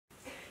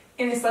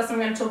In this lesson,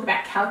 we're going to talk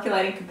about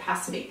calculating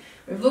capacity.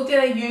 We've looked at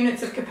our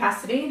units of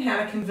capacity and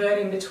how to convert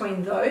in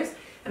between those,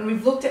 and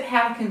we've looked at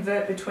how to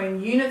convert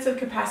between units of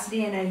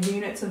capacity and our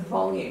units of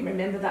volume.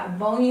 Remember that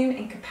volume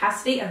and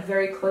capacity are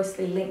very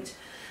closely linked.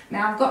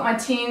 Now I've got my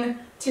tin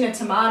of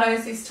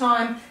tomatoes this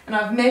time, and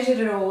I've measured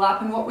it all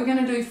up, and what we're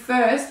going to do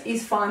first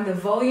is find the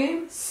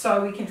volume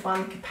so we can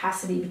find the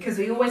capacity, because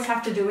we always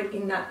have to do it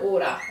in that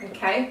order,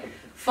 okay?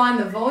 Find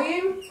the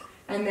volume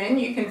and then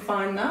you can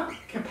find the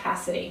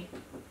capacity.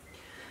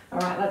 All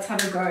right, let's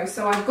have a go.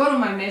 So I've got all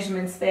my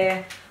measurements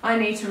there. I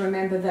need to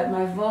remember that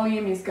my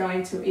volume is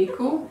going to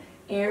equal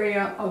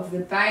area of the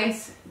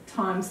base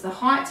times the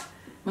height.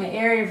 My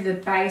area of the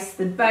base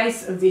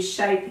of this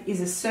shape is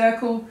a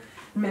circle.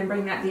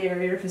 Remembering that the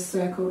area of a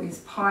circle is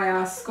pi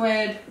r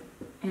squared,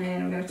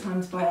 and I'm going to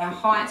times by our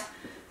height.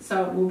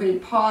 So it will be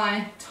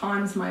pi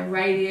times my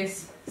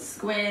radius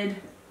squared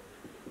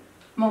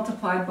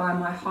multiplied by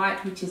my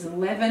height, which is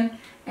 11,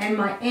 and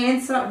my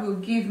answer will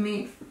give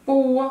me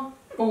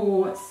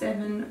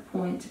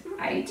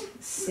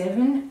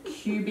 447.87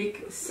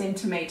 cubic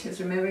centimetres.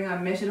 Remembering I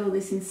measured all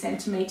this in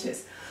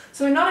centimetres.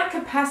 So we're not at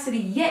capacity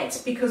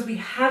yet because we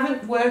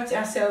haven't worked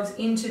ourselves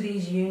into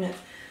these units.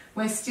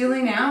 We're still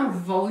in our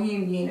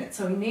volume unit,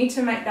 so we need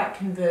to make that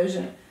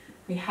conversion.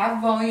 We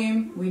have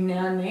volume, we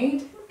now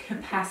need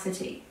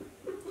capacity.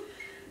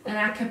 And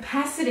our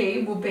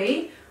capacity will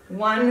be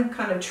one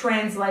kind of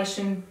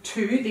translation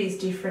to these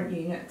different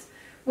units.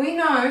 We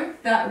know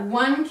that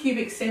 1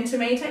 cubic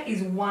centimetre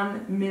is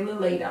 1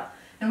 milliliter,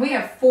 and we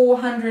have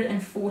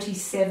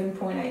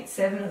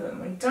 447.87 of them.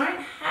 We don't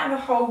have a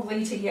whole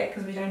litre yet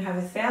because we don't have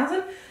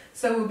 1,000,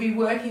 so we'll be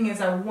working as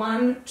a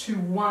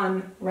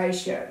 1-to-1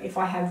 ratio. If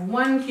I have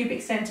 1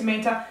 cubic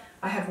centimetre,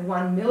 I have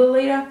 1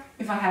 milliliter.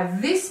 If I have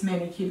this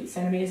many cubic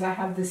centimetres, I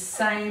have the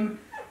same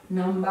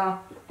number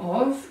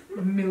of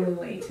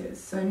milliliters.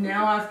 So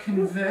now I've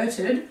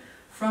converted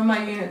from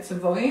my units of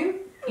volume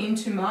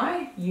into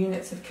my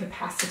units of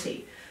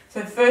capacity.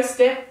 So first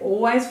step,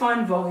 always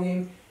find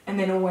volume and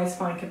then always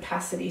find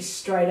capacity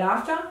straight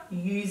after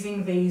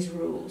using these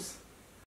rules.